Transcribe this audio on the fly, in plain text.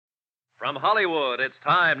From Hollywood, it's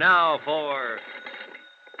time now for...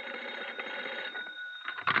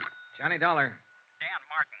 Johnny Dollar. Dan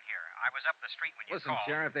Martin here. I was up the street when you Listen, called.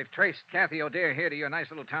 Sheriff, they've traced Kathy O'Dare here to your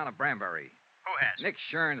nice little town of Branbury. Who has? Nick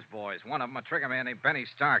Shurn's boys. One of them, a trigger man named Benny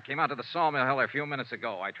Stark, came out to the Sawmill Hill a few minutes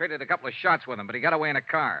ago. I traded a couple of shots with him, but he got away in a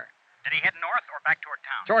car. Did he head north or back toward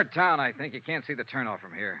town? Toward town, I think. You can't see the turnoff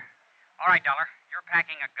from here. All right, Dollar. You're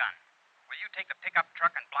packing a gun. Will you take the pickup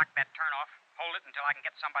truck and block that turnoff? Hold it until I can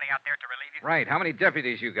get somebody out there to relieve you? Right. How many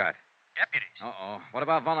deputies you got? Deputies? Uh-oh. What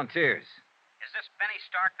about volunteers? Is this Benny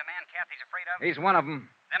Stark the man Kathy's afraid of? He's one of them.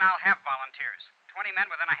 Then I'll have volunteers. 20 men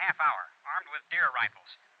within a half hour, armed with deer rifles.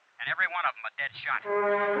 And every one of them a dead shot.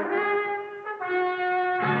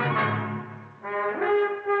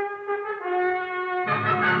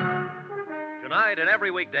 Tonight and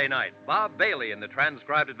every weekday night, Bob Bailey in the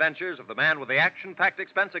transcribed adventures of the man with the action-packed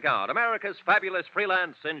expense account, America's fabulous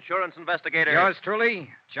freelance insurance investigator. Yours truly,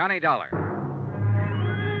 Johnny Dollar.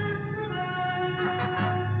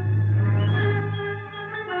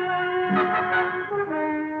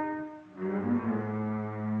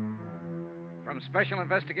 From Special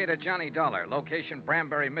Investigator Johnny Dollar, location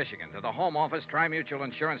Branbury, Michigan, to the Home Office, Tri-Mutual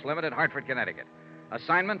Insurance Limited, Hartford, Connecticut.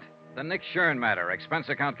 Assignment, the Nick Shurn matter. Expense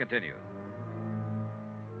account continued.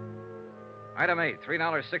 Item 8,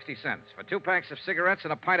 $3.60 for 2 packs of cigarettes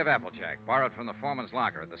and a pint of Applejack, borrowed from the foreman's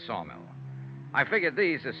locker at the sawmill. I figured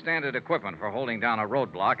these as standard equipment for holding down a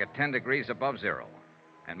roadblock at 10 degrees above zero.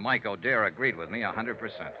 And Mike O'Dare agreed with me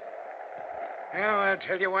 100%. Well, I'll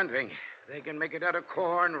tell you one thing. They can make it out of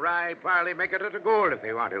corn, rye, barley, make it out of gold if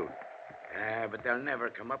they want to. But they'll never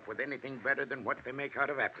come up with anything better than what they make out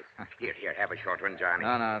of apples. Here, have a short one, Johnny.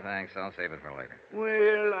 No, thanks. I'll save it for later.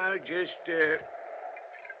 Well, I'll just,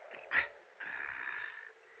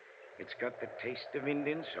 It's got the taste of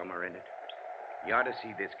Indian summer in it. You ought to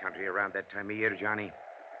see this country around that time of year, Johnny.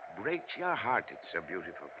 Breaks your heart, it's so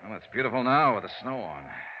beautiful. Well, it's beautiful now with the snow on.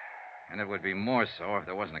 And it would be more so if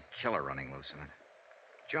there wasn't a killer running loose in it.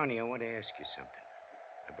 Johnny, I want to ask you something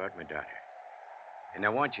about my daughter. And I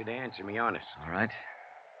want you to answer me honest. All right.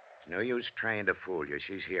 It's no use trying to fool you.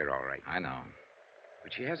 She's here, all right. I know.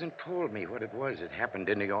 But she hasn't told me what it was that happened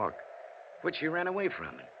in New York. What she ran away from.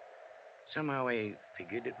 And somehow I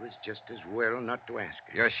figured it was just as well not to ask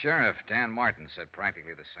her. Your sheriff, Dan Martin, said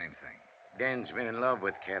practically the same thing. Dan's been in love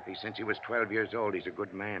with Kathy since he was 12 years old. He's a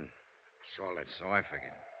good man. Solid. So I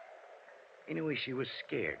figured. Anyway, she was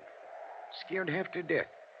scared. Scared half to death.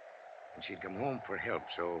 And she'd come home for help,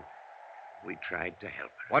 so we tried to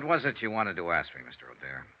help her. What was it you wanted to ask me, Mr.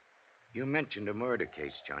 O'Dare? You mentioned a murder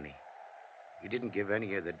case, Johnny. You didn't give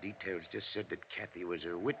any of the details, just said that Kathy was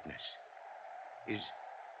a witness. Is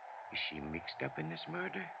she mixed up in this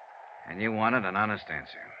murder? And you wanted an honest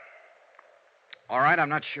answer. All right, I'm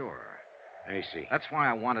not sure. I see. That's why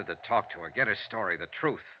I wanted to talk to her, get her story, the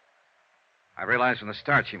truth. I realized from the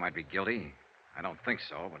start she might be guilty. I don't think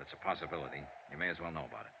so, but it's a possibility. You may as well know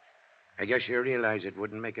about it. I guess you realize it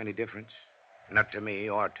wouldn't make any difference. Not to me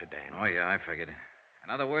or to Dan. Oh, yeah, I figured. In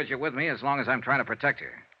other words, you're with me as long as I'm trying to protect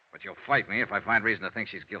her. But you'll fight me if I find reason to think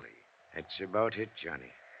she's guilty. That's about it,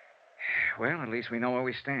 Johnny. Well, at least we know where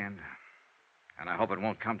we stand. And I hope it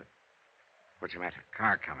won't come to... What's the matter?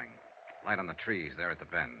 Car coming. Light on the trees there at the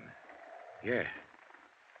bend. Yeah.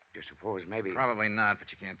 Do you suppose maybe... Probably not,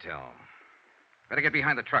 but you can't tell. Better get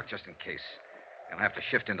behind the truck just in case. They'll have to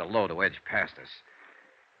shift into low to edge past us.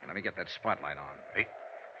 And let me get that spotlight on.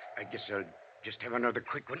 I guess I'll just have another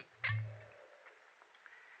quick one.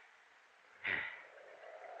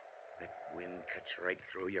 That wind cuts right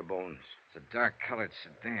through your bones. It's a dark-colored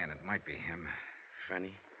sedan. It might be him.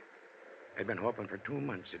 Funny. I'd been hoping for 2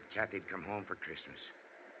 months that Kathy'd come home for Christmas.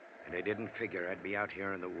 And I didn't figure I'd be out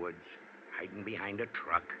here in the woods, hiding behind a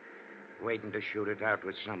truck, waiting to shoot it out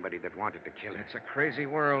with somebody that wanted to kill her. It's a crazy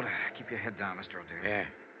world. Keep your head down, Mr. O'Dare. Yeah.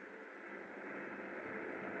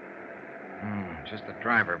 Just the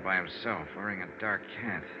driver by himself, wearing a dark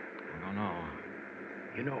hat. I don't know.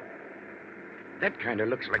 You know, that kind of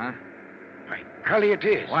looks like... Huh? By golly, it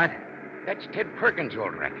is. What? That's Ted Perkins, all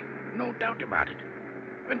right. No doubt about it.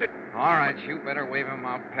 And All right, you better wave him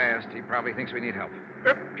out past. He probably thinks we need help.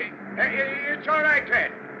 It's all right,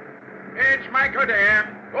 Ted. It's Mike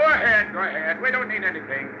O'Dare. Go ahead. We don't need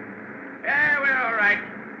anything. Yeah, well, all right.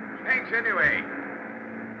 Thanks anyway.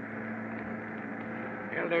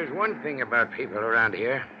 Well, there's one thing about people around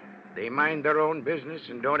here. They mind their own business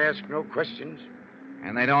and don't ask no questions.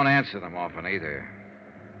 And they don't answer them often either.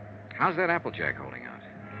 How's that Applejack holding out?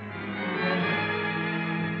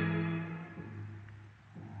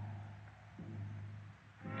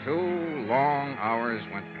 Two long hours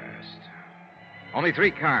went past. Only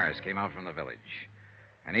 3 cars came out from the village.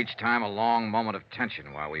 And each time a long moment of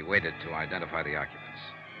tension while we waited to identify the occupants.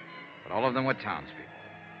 But all of them were townspeople.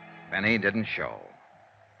 Benny didn't show.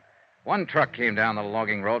 One truck came down the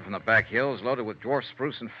logging road from the back hills loaded with dwarf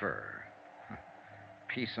spruce and fir.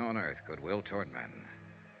 Peace on earth, goodwill toward men.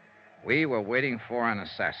 We were waiting for an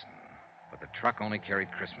assassin, but the truck only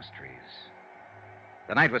carried Christmas trees.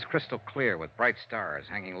 The night was crystal clear with bright stars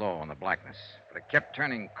hanging low in the blackness, but it kept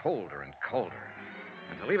turning colder and colder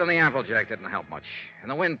until even the Applejack didn't help much. And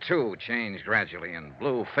the wind, too, changed gradually and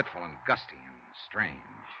blew fitful and gusty and strange.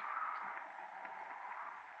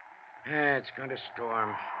 It's going to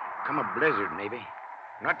storm. Come a blizzard, maybe.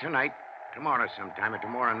 Not tonight. Tomorrow sometime or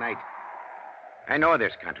tomorrow night. I know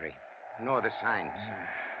this country. Know the signs.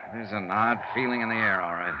 There's an odd feeling in the air,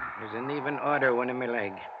 all right. There's an even odder one in my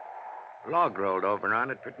leg. Log rolled over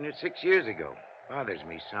on it pretty near 6 years ago. Bothers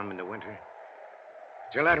me some in the winter.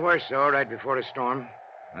 It's a lot worse, though, right before the storm.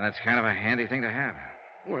 Well, that's kind of a handy thing to have.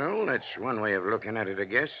 Well, that's one way of looking at it, I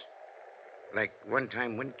guess. Like one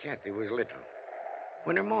time when Kathy was little.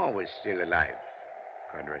 When her ma was still alive.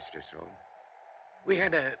 God rest her soul. We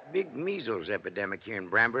had a big measles epidemic here in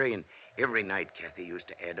Branbury, and every night Kathy used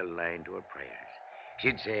to add a line to her prayers.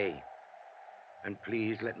 She'd say, "And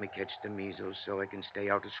please let me catch the measles so I can stay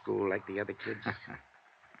out of school like the other kids."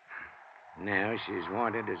 Now she's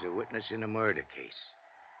wanted as a witness in a murder case.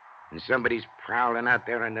 And somebody's prowling out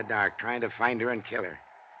there in the dark trying to find her and kill her.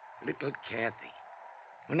 Little Kathy,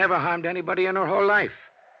 who never harmed anybody in her whole life.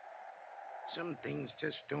 Some things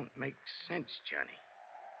just don't make sense, Johnny.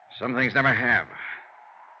 Some things never have.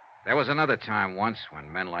 There was another time once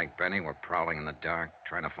when men like Benny were prowling in the dark,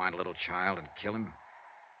 trying to find a little child and kill him.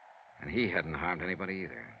 And he hadn't harmed anybody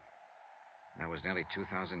either. That was nearly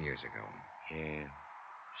 2,000 years ago. Yeah,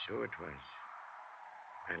 so it was.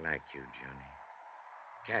 I like you, Johnny.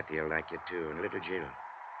 Kathy'll like you, too, and little Jill.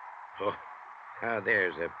 Oh, now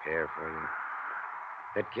there's a pair for you.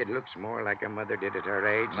 That kid looks more like a mother did at her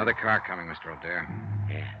age. Another car coming, Mr. O'Dare.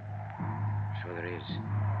 Yeah, so there is.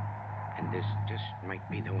 And this just might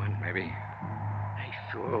be the one. Maybe.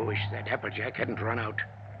 I sure wish that Applejack hadn't run out.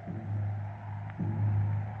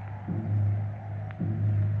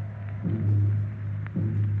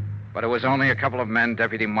 But it was only a couple of men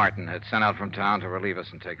Deputy Martin had sent out from town to relieve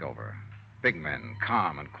us and take over. Big men,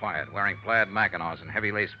 calm and quiet, wearing plaid mackinaws and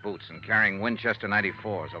heavy-laced boots and carrying Winchester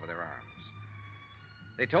 94s over their arms.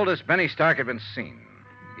 They told us Benny Stark had been seen.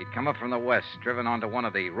 He'd come up from the west, driven onto one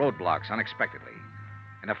of the roadblocks unexpectedly.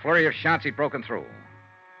 In a flurry of shots, he'd broken through.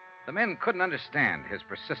 The men couldn't understand his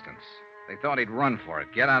persistence. They thought he'd run for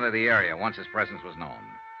it, get out of the area once his presence was known.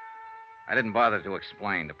 I didn't bother to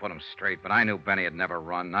explain, to put him straight, but I knew Benny had never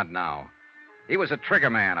run, not now. He was a trigger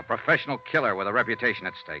man, a professional killer with a reputation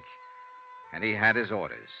at stake. And he had his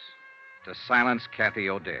orders to silence Kathy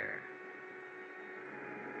O'Dare.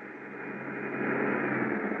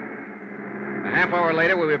 A half hour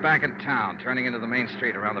later, we were back in town, turning into the main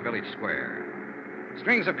street around the village square.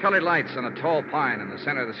 Strings of colored lights on a tall pine in the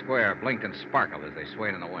center of the square blinked and sparkled as they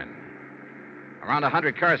swayed in the wind. Around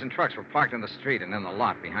 100 cars and trucks were parked in the street and in the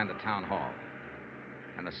lot behind the town hall.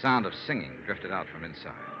 And the sound of singing drifted out from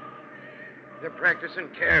inside. They're practicing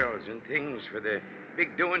carols and things for the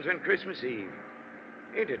big doings on Christmas Eve.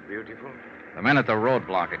 Ain't it beautiful? The men at the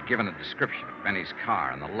roadblock had given a description of Benny's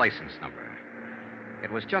car and the license number.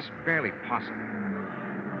 It was just barely possible.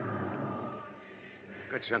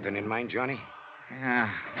 Got something in mind, Johnny? Yeah,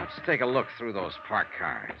 let's take a look through those parked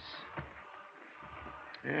cars.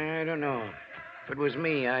 I don't know. If it was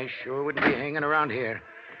me, I sure wouldn't be hanging around here.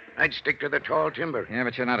 I'd stick to the tall timber. Yeah,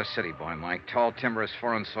 but you're not a city boy, Mike. Tall timber is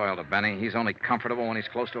foreign soil to Benny. He's only comfortable when he's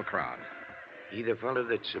close to a crowd. He the fellow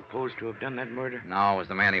that's supposed to have done that murder? No, it was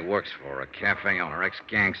the man he works for, a cafe owner,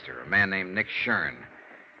 ex-gangster, a man named Nick Shurn.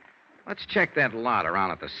 Let's check that lot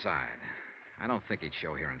around at the side. I don't think he'd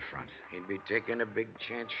show here in front. He'd be taking a big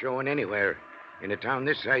chance showing anywhere. In a town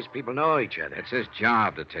this size, people know each other. It's his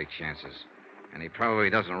job to take chances. And he probably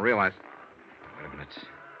doesn't realize... Wait a minute.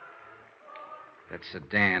 That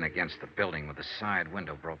sedan against the building with the side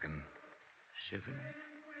window broken. 7,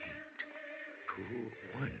 8,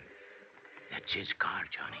 2, 1. That's his car,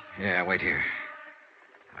 Johnny. Yeah, wait here.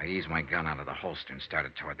 I eased my gun out of the holster and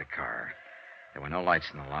started toward the car. There were no lights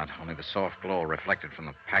in the lot, only the soft glow reflected from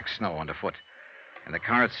the packed snow underfoot. And the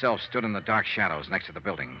car itself stood in the dark shadows next to the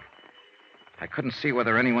building. I couldn't see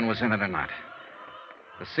whether anyone was in it or not.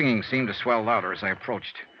 The singing seemed to swell louder as I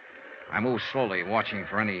approached. I moved slowly, watching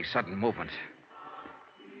for any sudden movement.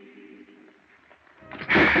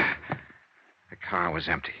 The car was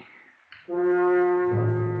empty.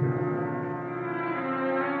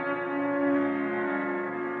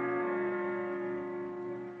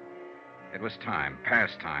 It It was time,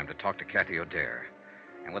 past time, to talk to Kathy O'Dare.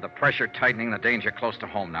 And with the pressure tightening, the danger close to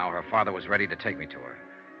home now, her father was ready to take me to her.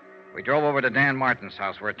 We drove over to Dan Martin's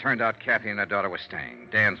house, where it turned out Kathy and her daughter were staying.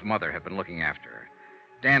 Dan's mother had been looking after her.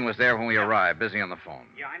 Dan was there when we arrived, busy on the phone.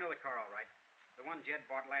 Yeah, I know the car all right. The one Jed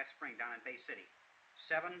bought last spring down in Bay City.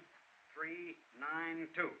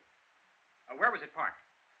 7392. Where was it parked?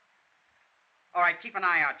 All right, keep an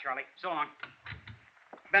eye out, Charlie. So long.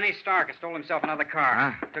 Benny Stark has stole himself another car.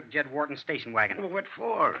 Huh? Took Jed Wharton's station wagon. Well, what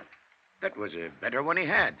for? That was a better one he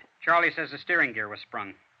had. Charlie says the steering gear was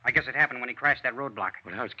sprung. I guess it happened when he crashed that roadblock.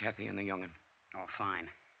 Well, how's Kathy and the young'un? Oh, fine.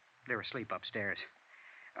 They're asleep upstairs.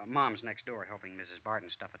 Mom's next door helping Mrs. Barton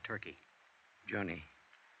stuff a turkey. Johnny,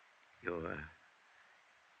 you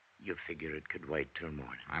figure it could wait till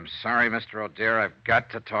morning. I'm sorry, Mr. O'Dare. I've got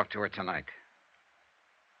to talk to her tonight.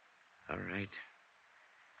 All right.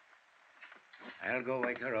 I'll go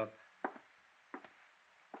wake her up.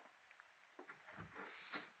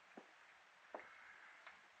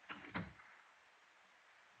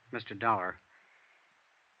 Mr. Dollar,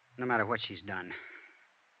 no matter what she's done,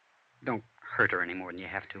 don't hurt her any more than you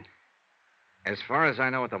have to. As far as I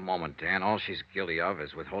know at the moment, Dan, all she's guilty of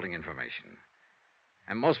is withholding information.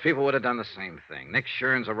 And most people would have done the same thing. Nick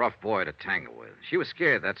Shurn's a rough boy to tangle with. She was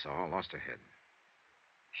scared, that's all. Lost her head.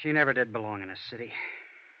 She never did belong in a city.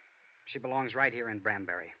 She belongs right here in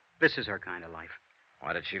Branbury. This is her kind of life.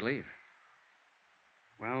 Why did she leave?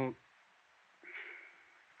 Well,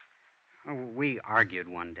 we argued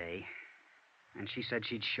one day, and she said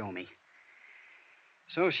she'd show me.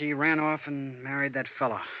 So she ran off and married that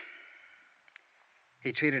fellow.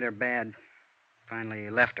 He treated her bad. Finally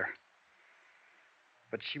left her.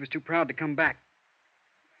 But she was too proud to come back.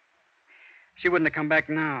 She wouldn't have come back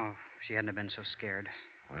now if she hadn't have been so scared.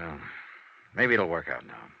 Well, maybe it'll work out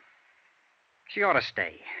now. She ought to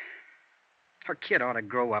stay. Her kid ought to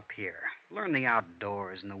grow up here. Learn the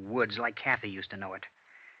outdoors and the woods like Kathy used to know it.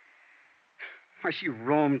 Why, she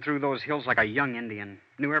roamed through those hills like a young Indian.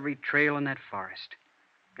 Knew every trail in that forest.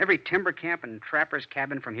 Every timber camp and trapper's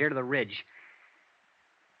cabin from here to the ridge.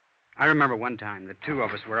 I remember one time the two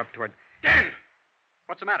of us were up toward... Dan!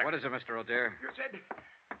 What's the matter? What is it, Mr. O'Dare?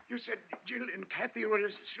 You said Jill and Kathy were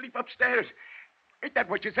asleep upstairs. Ain't that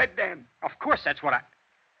what you said, Dan? Of course that's what I...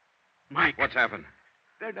 Mike. What's happened?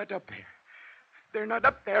 They're not up there. They're not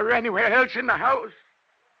up there or anywhere else in the house.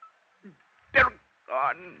 They're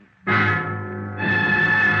gone.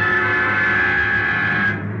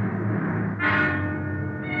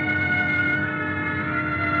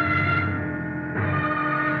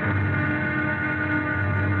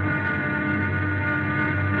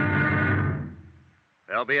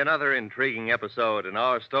 There'll be another intriguing episode in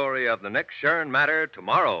our story of the Nick Shurn matter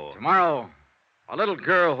tomorrow. Tomorrow, a little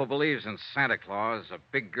girl who believes in Santa Claus, a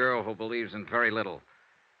big girl who believes in very little,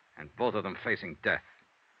 and both of them facing death.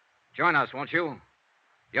 Join us, won't you?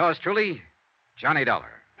 Yours truly, Johnny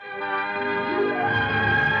Dollar.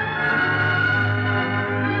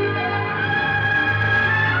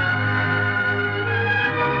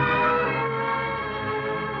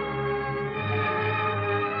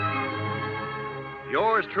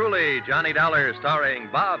 Yours truly, Johnny Dollar, starring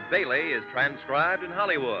Bob Bailey, is transcribed in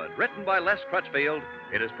Hollywood. Written by Les Crutchfield,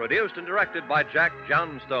 it is produced and directed by Jack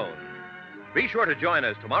Johnstone. Be sure to join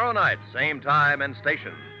us tomorrow night, same time and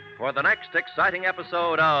station, for the next exciting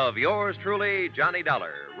episode of Yours truly, Johnny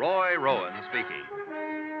Dollar. Roy Rowan speaking.